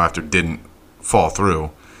want to go after didn't fall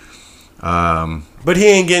through. But he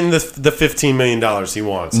ain't getting the $15 million he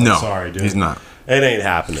wants. I'm sorry, dude. He's not. It ain't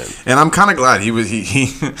happening. And I'm kind of glad he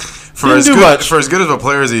for as good of a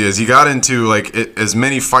player as he is, he got into like as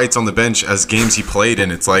many fights on the bench as games he played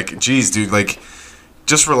in. It's like, geez, dude, like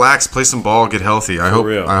just relax, play some ball, get healthy. I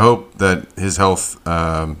hope that his health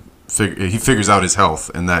he figures out his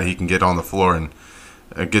health and that he can get on the floor and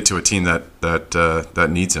get to a team that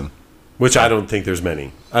needs him. Which I don't think there's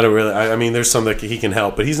many. I don't really. I mean, there's some that he can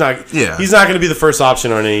help, but he's not. Yeah. He's not going to be the first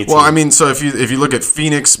option on any team. Well, I mean, so if you look at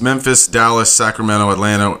Phoenix, Memphis, Dallas, Sacramento,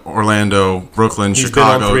 Atlanta, Orlando, Brooklyn, He's been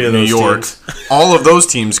on Chicago, 3 of New those York, teams. all of those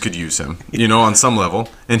teams could use him, on some level,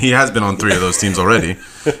 and he has been on 3 of those teams already.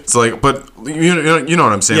 It's like, but you know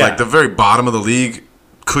what I'm saying? Yeah. Like the very bottom of the league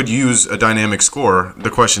could use a dynamic scorer.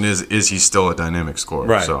 The question is he still a dynamic scorer?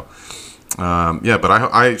 Right. So. But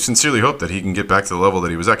I sincerely hope that he can get back to the level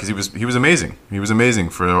that he was at, because he was amazing. He was amazing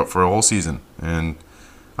for a whole season, and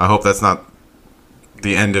I hope that's not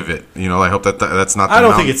the end of it. I hope that's not. I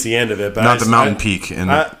don't think it's the end of it, but not the mountain peak. And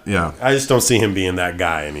I just don't see him being that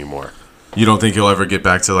guy anymore. You don't think he'll ever get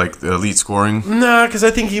back to like the elite scoring? Nah, because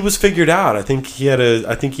I think he was figured out. I think he had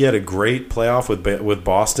a great playoff with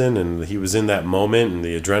Boston, and he was in that moment, and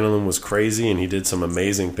the adrenaline was crazy, and he did some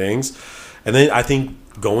amazing things. And then I think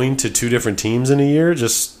going to 2 different teams in a year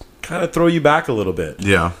just kind of throw you back a little bit.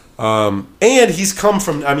 Yeah. And he's come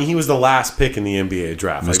from. I mean, he was the last pick in the NBA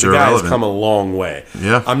draft. Like, Mr. the guy has Irrelevant. come a long way.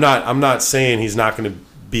 Yeah. I'm not saying he's not going to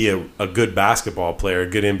be a good basketball player, a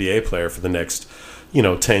good NBA player for the next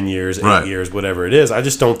 10 years, 8 years, whatever it is. I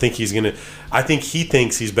just don't think he's going to. I think he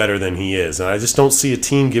thinks he's better than he is. And I just don't see a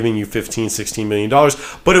team giving you $15, $16 million.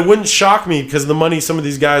 But it wouldn't shock me because of the money some of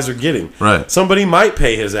these guys are getting. Right. Somebody might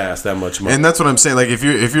pay his ass that much money. And that's what I'm saying. Like if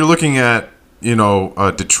you're looking at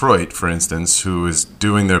Detroit, for instance, who is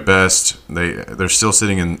doing their best, they're still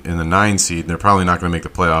sitting in the 9 seed. They're probably not going to make the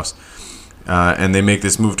playoffs, and they make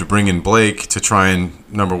this move to bring in Blake to try and,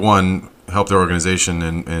 number one, help their organization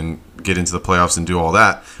and get into the playoffs and do all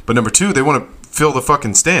that. But number 2, they want to fill the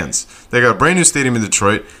fucking stands. They got a brand new stadium in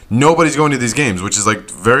Detroit. Nobody's going to these games, which is like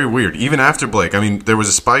very weird. Even after Blake, I mean, there was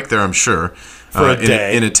a spike there, I'm sure, for a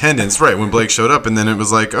day in attendance, right? When Blake showed up, and then it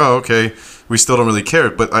was like, oh, okay, we still don't really care.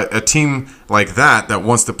 But a team like that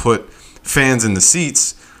wants to put fans in the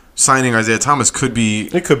seats, signing Isaiah Thomas could be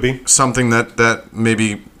something that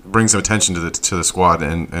maybe brings some attention to the squad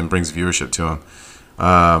and brings viewership to him.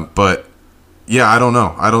 But yeah, I don't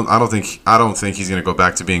know. I don't think he's going to go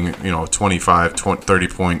back to being 25, 30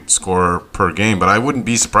 point scorer per game. But I wouldn't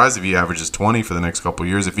be surprised if he averages 20 for the next couple of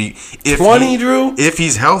years. Drew, if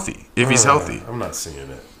he's healthy, I'm not seeing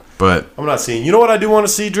it. But I'm not seeing. You know what I do want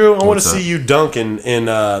to see, Drew? I want to see you dunk in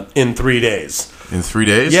 3 days. In 3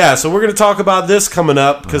 days? Yeah. So we're going to talk about this coming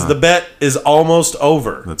up because the bet is almost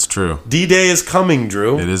over. That's true. D-Day is coming,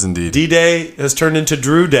 Drew. It is indeed. D-Day has turned into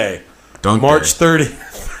Drew Day. Dunk March Day. 30th.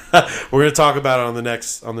 We're going to talk about it on the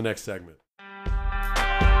next segment.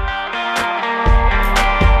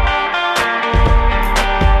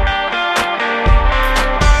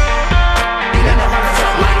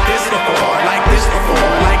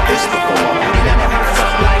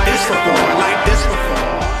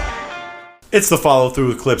 It's the follow through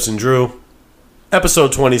with Clips and Drew,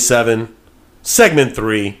 episode 27, segment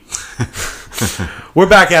 3. We're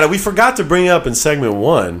back at it. We forgot to bring up in segment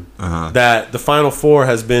 1 that the Final Four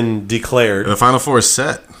has been declared. The Final Four is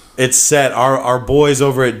set. It's set. Our boys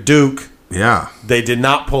over at Duke, yeah, they did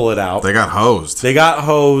not pull it out. They got hosed.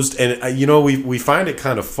 And we find it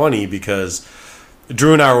kind of funny because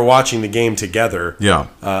Drew and I were watching the game together. Yeah.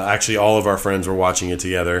 Actually, all of our friends were watching it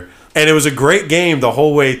together. And it was a great game the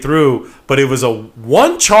whole way through, but it was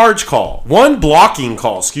one blocking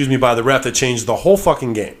call, by the ref that changed the whole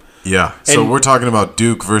fucking game. Yeah. So we're talking about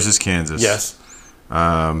Duke versus Kansas. Yes.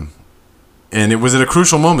 And it was at a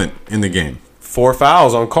crucial moment in the game. 4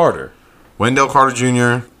 fouls on Carter. Wendell Carter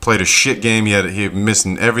Jr. played a shit game. He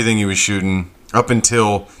missing everything he was shooting up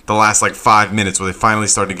until the last 5 minutes where they finally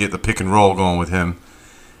started to get the pick and roll going with him.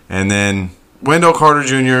 And then Wendell Carter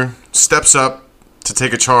Jr. steps up to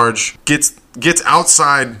take a charge, gets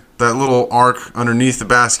outside that little arc underneath the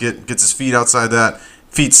basket, gets his feet outside that,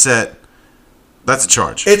 feet set. That's a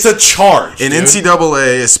charge. It's a charge. In dude.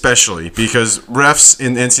 NCAA especially, because refs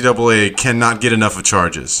in NCAA cannot get enough of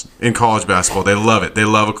charges. In college basketball, they love it. They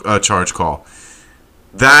love a charge call.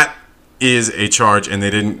 That is a charge, and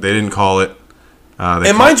they didn't call it.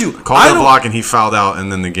 Mind you, called a block, and he fouled out,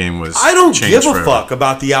 and then the game was. I don't give a forever. fuck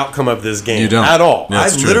about the outcome of this game You don't. at all. Yeah, I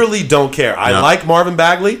true. literally don't care. I like Marvin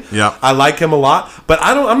Bagley. Yeah. I like him a lot, but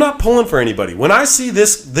I'm not pulling for anybody. When I see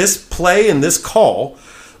this play and this call,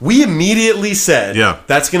 we immediately said,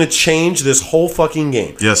 that's going to change this whole fucking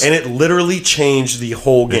game. Yes. And it literally changed the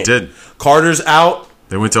whole game. It did. Carter's out.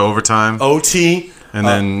 They went to overtime. OT.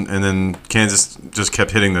 And then Kansas just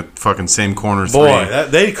kept hitting the fucking same corner three. Boy,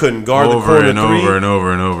 they couldn't guard the corner and three. over and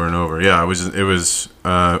over and over and over. Yeah, it was.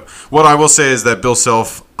 What I will say is that Bill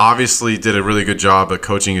Self obviously did a really good job at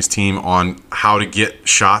coaching his team on how to get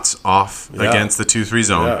shots off against the 2-3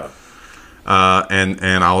 zone.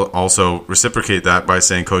 And I'll also reciprocate that by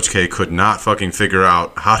saying Coach K could not fucking figure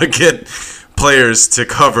out how to get players to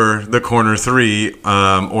cover the corner three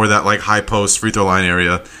or that like high post free throw line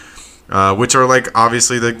area, which are like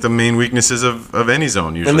obviously the main weaknesses of any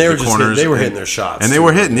zone. Usually, And they were the just corners hitting their shots, and they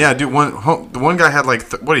were hitting. Yeah, dude. One guy had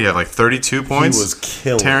like what do you have like 32 points? He was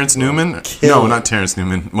killing. Terrence Newman? Killing. No, not Terrence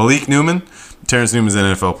Newman. Malik Newman. Terrence Newman's an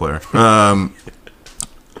NFL player.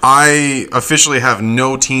 I officially have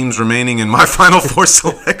no teams remaining in my Final Four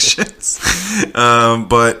selections.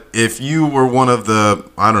 But if you were one of the,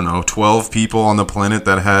 12 people on the planet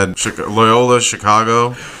that had Loyola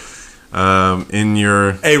Chicago in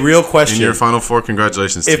your real question. In your Final Four,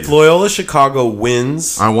 congratulations to If you. Loyola Chicago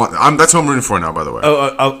wins... that's what I'm rooting for now, by the way.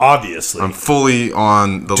 Obviously. I'm fully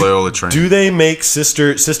on the Loyola train. Do they make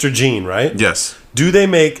Sister Jean, right? Yes.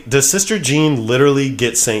 Does Sister Jean literally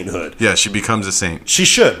get sainthood? Yeah, she becomes a saint. She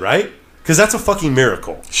should, right? Because that's a fucking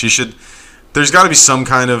miracle. She should. There's got to be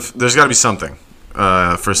something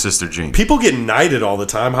for Sister Jean. People get knighted all the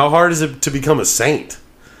time. How hard is it to become a saint?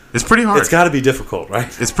 It's pretty hard. It's got to be difficult,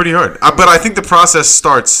 right? It's pretty hard. But I think the process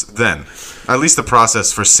starts then. At least the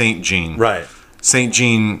process for Saint Jean. Right. Saint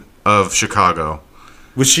Jean of Chicago.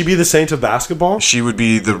 Would she be the saint of basketball? She would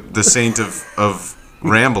be the saint of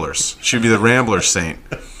Ramblers. She would be the Rambler saint.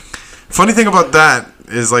 Funny thing about that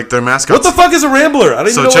is like their mascot. What the fuck is a Rambler? I don't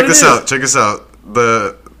even know check what this it is. out. Check this out.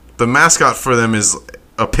 The mascot for them is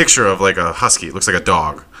a picture of like a husky. It looks like a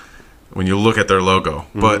dog when you look at their logo.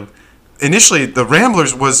 Mm-hmm. But initially, the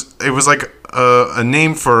Ramblers was like a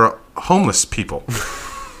name for homeless people.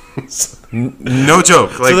 No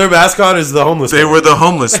joke. Like, so their mascot is the homeless. They were the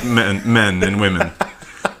homeless men and women.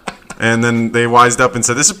 And then they wised up and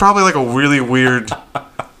said, "This is probably like a really weird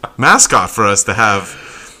mascot for us to have."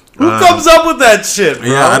 Who comes up with that shit, bro?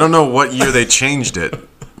 Yeah, I don't know what year they changed it.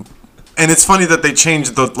 And it's funny that they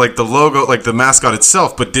changed the logo, like the mascot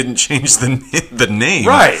itself, but didn't change the name.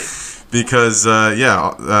 Right. Because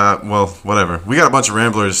well, whatever. We got a bunch of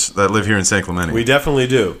Ramblers that live here in San Clemente. We definitely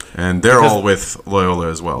do. And they're all with Loyola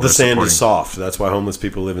as well. The sand is soft. That's why homeless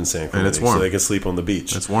people live in San Clemente. And it's warm. So they can sleep on the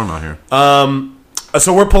beach. It's warm out here.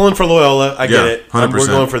 So we're pulling for Loyola. I get it. 100%. We're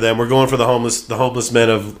going for them. We're going for the homeless men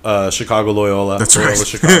of Chicago Loyola. That's Loyola, right.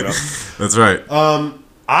 Chicago. That's right.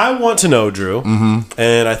 I want to know, Drew,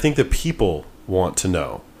 and I think the people want to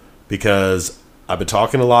know, because I've been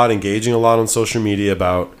talking a lot, engaging a lot on social media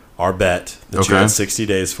about our bet that you had 60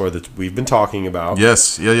 days for that we've been talking about.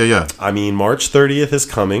 Yes. Yeah. I mean, March 30th is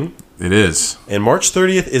coming. It is. And March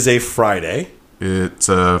 30th is a Friday. It's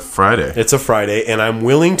a Friday. It's a Friday, and I'm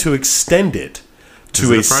willing to extend it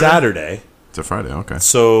to a Saturday. It's a Friday, okay.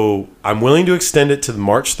 So I'm willing to extend it to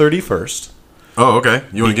March 31st. Oh, okay.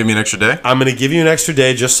 You want to give me an extra day? I'm going to give you an extra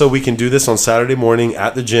day just so we can do this on Saturday morning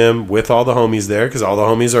at the gym with all the homies there, because all the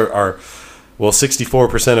homies are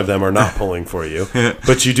 64% of them are not pulling for you.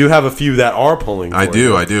 But you do have a few that are pulling for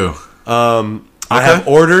you. I do. I have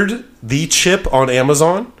ordered the chip on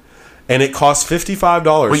Amazon, and it costs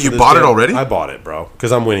 $55. Wait, you bought it already? I bought it, bro,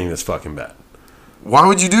 because I'm winning this fucking bet. Why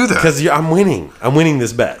would you do that? Because I'm winning. I'm winning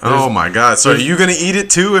this bet. Oh my god! So are you going to eat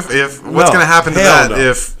it too? If what's going to happen to that no.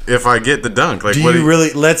 if I get the dunk? Like, do you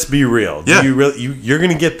really? Let's be real. Yeah. Do you really? You're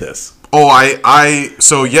going to get this. Oh,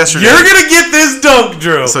 so yesterday You're going to get this dunk,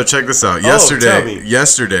 Drew. So check this out. tell me.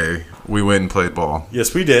 Yesterday we went and played ball.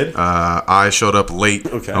 Yes, we did. I showed up late.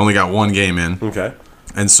 Okay. I only got one game in. Okay.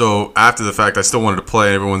 And so after the fact, I still wanted to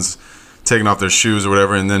play. Everyone's taking off their shoes or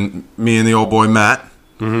whatever, and then me and the old boy Matt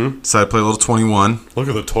decided to play a little 21. Look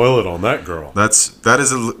at the toilet on that girl. That's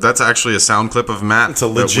actually a sound clip of Matt. It's a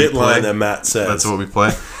legit line that Matt says. That's what we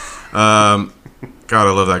play. God,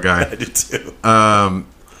 I love that guy. I do too.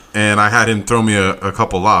 And I had him throw me a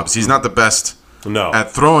couple lobs. He's not the best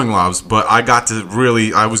at throwing lobs, but I got to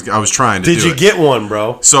really. I was trying to. Did you get one,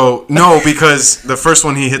 bro? So no, because the first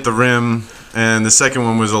one he hit the rim, and the second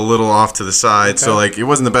one was a little off to the side. Okay. So like it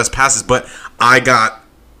wasn't the best passes, but I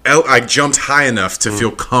jumped high enough to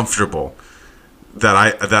feel comfortable that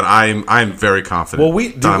I'm very confident. Well,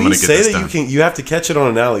 did we say that you have to catch it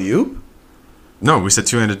on an alley-oop? No, we said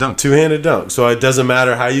two-handed dunk. Two-handed dunk. So it doesn't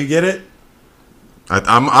matter how you get it?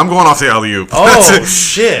 I'm going off the alley-oop. Oh,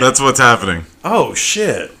 shit. That's what's happening. Oh,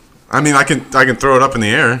 shit. I mean, I can throw it up in the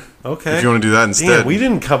air. Okay. If you want to do that instead. Damn, we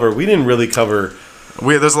didn't really cover.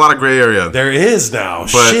 There's a lot of gray area. There is now.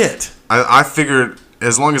 But shit. I figured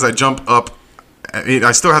as long as I jump up,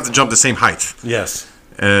 I still have to jump the same height. Yes.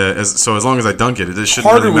 So as long as I dunk it, it shouldn't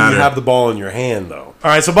harder really matter. when you have the ball in your hand, though.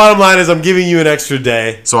 All right. So bottom line is, I'm giving you an extra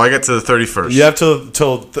day. So I get to the 31st. You have till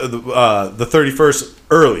the 31st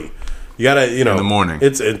early. You gotta, in the morning.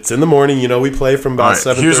 It's in the morning. You know, we play from about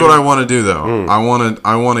 7:30. Here's what I want to do though. I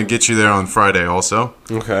want to get you there on Friday also.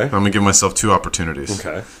 Okay. I'm gonna give myself 2 opportunities.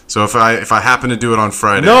 Okay. So if I happen to do it on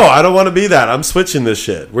Friday, No, I don't want to be that. I'm switching this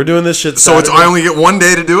shit. We're doing this shit. so it's I only get 1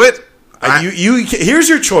 day to do it. Here's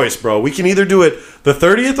your choice, bro. We can either do it the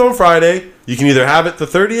 30th on Friday. You can either have it the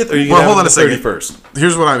 30th or you can have it the 31st.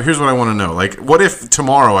 Here's what I want to know. Like, what if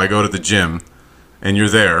tomorrow I go to the gym and you're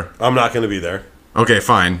there? I'm not going to be there. Okay,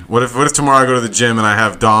 fine. What if tomorrow I go to the gym and I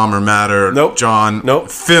have Dom or Matt or John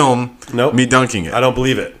film me dunking it? I don't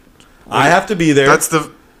believe it. I have to be there. That's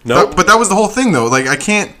the but that was the whole thing though. Like I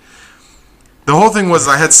can't. The whole thing was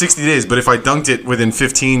I had 60 days, but if I dunked it within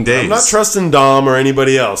 15 days... I'm not trusting Dom or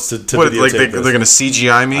anybody else to videotape they're going to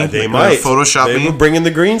CGI me? They might. Photoshop me? They bring in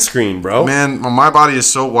the green screen, bro. Man, my body is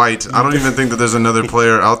so white. I don't even think that there's another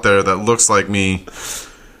player out there that looks like me.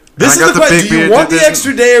 This is the question. Do you want the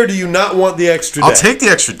extra day or do you not want the extra day? I'll take the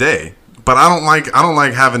extra day, but I don't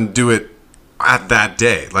like having to do it at that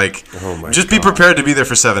day. Like, just be prepared to be there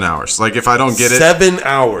for 7 hours. Like, if I don't get it... 7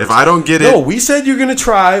 hours. If I don't get it... No, we said you're going to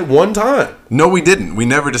try one time. No, we didn't. We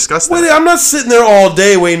never discussed that. Wait, I'm not sitting there all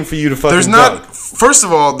day waiting for you to fucking dunk. First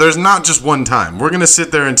of all, there's not just one time. We're going to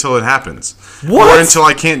sit there until it happens. What? Or until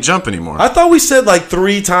I can't jump anymore. I thought we said like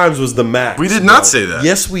 3 times was the max. We did not say that.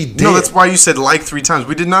 Yes, we did. No, that's why you said like 3 times.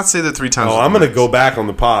 We did not say that 3 times. Oh, I'm going to go back on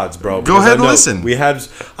the pods, bro. Go ahead and listen.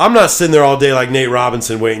 I'm not sitting there all day like Nate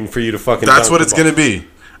Robinson waiting for you to fucking That's dunk what it's going to be.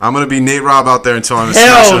 I'm going to be Nate Robb out there until I'm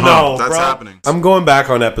Hell no, That's bro. happening. I'm going back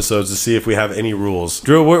on episodes to see if we have any rules.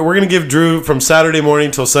 Drew, we're going to give Drew from Saturday morning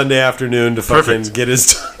till Sunday afternoon to fucking get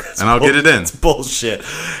his... And I'll get it in. It's bullshit.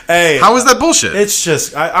 Hey. How is that bullshit? It's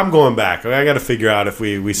just... I'm going back. I got to figure out if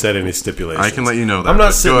we set any stipulations. I can let you know that. I'm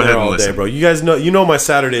not sitting there all day, bro. You guys know my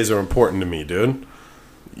Saturdays are important to me, dude.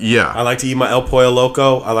 Yeah. I like to eat my El Pollo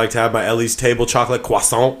Loco. I like to have my Ellie's Table chocolate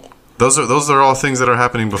croissant. Those are all things that are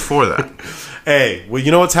happening before that. Hey, well,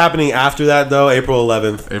 you know what's happening after that though? April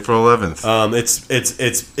 11th. April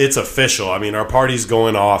 11th. It's official. I mean, our party's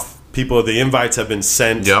going off. The invites have been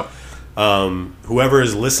sent. Yep. Whoever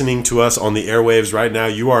is listening to us on the airwaves right now,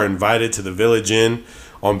 you are invited to the Village Inn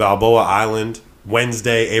on Balboa Island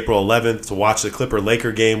Wednesday, April 11th to watch the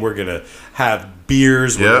Clipper-Laker game. We're gonna have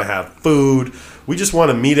beers. We're gonna have food. We just want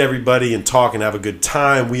to meet everybody and talk and have a good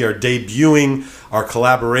time. We are debuting our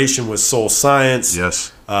collaboration with Soul Science.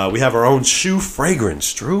 Yes. We have our own shoe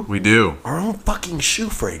fragrance, Drew. We do. Our own fucking shoe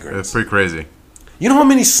fragrance. It's pretty crazy. You know how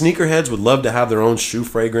many sneakerheads would love to have their own shoe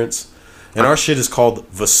fragrance? And our shit is called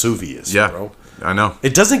Vesuvius, bro. I know.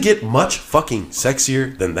 It doesn't get much fucking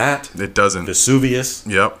sexier than that. It doesn't. Vesuvius.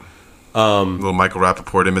 Yep. Little Michael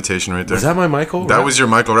Rappaport imitation right there. Was that my Michael? That was your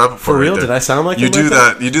Michael Rappaport. For real? Right Did I sound like you him do like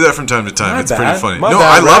that? You do that from time to time. It's pretty funny. My no,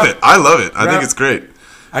 bad, I love it. I love it. I think it's great.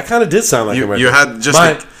 I kind of did sound like him right You there. had just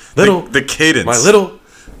the cadence. My little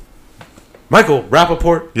Michael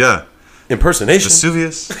Rappaport impersonation.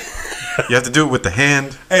 Vesuvius. You have to do it with the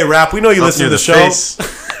hand. Hey, Rap, we know you listen to the show.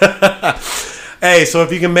 Hey, so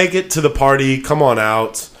if you can make it to the party, come on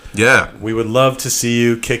out. Yeah, we would love to see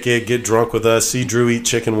you kick it, get drunk with us, see Drew eat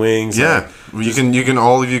chicken wings. Yeah,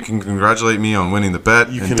 all of you can congratulate me on winning the bet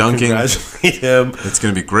and dunking. Congratulate him. It's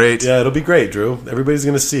gonna be great. Yeah, it'll be great, Drew. Everybody's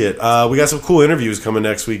gonna see it. We got some cool interviews coming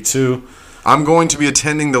next week too. I'm going to be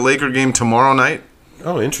attending the Laker game tomorrow night.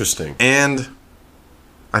 Oh, interesting. And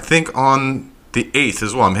I think on the 8th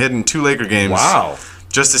as well. I'm hitting 2 Laker games. Wow.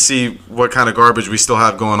 Just to see what kind of garbage we still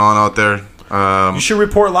have going on out there. You should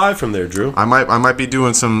report live from there, Drew. I might be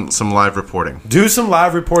doing some live reporting. Do some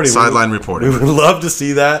live reporting. Sideline reporting. We would love to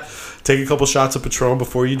see that. Take a couple shots of Patron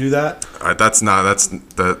before you do that. That's not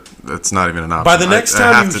even an option. By the next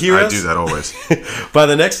time you hear us, I do that always. By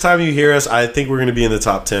the next time you hear us, I think we're going to be in the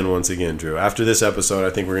top 10 once again, Drew. After this episode, I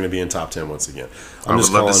think we're going to be in top 10 once again. I would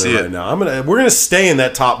love to see it right now. We're going to stay in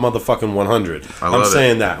that top motherfucking 100. I'm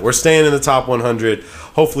saying that. We're staying in the top 100.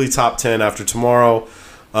 Hopefully top 10 after tomorrow.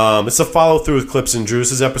 It's a follow through with Clips and Drew.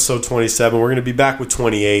 This is episode 27. We're going to be back with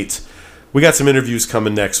 28. We got some interviews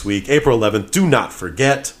coming next week. April 11th. Do not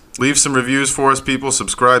forget. Leave some reviews for us, people.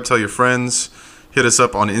 Subscribe. Tell your friends. Hit us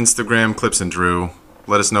up on Instagram, Clips and Drew.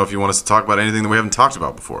 Let us know if you want us to talk about anything that we haven't talked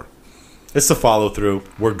about before. It's the follow through.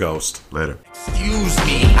 We're Ghost. Later. Excuse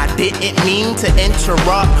me, I didn't mean to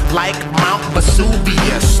interrupt like Mount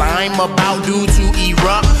Vesuvius. I'm about due to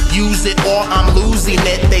erupt. Use it or I'm losing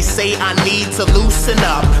it. They say I need to loosen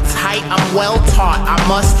up. Tight, I'm well taught. I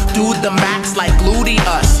must do the max like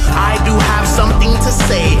gluteus. I do have something to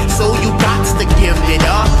say, so you got to give it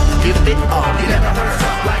up. Give it up. You never heard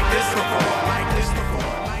something like this before.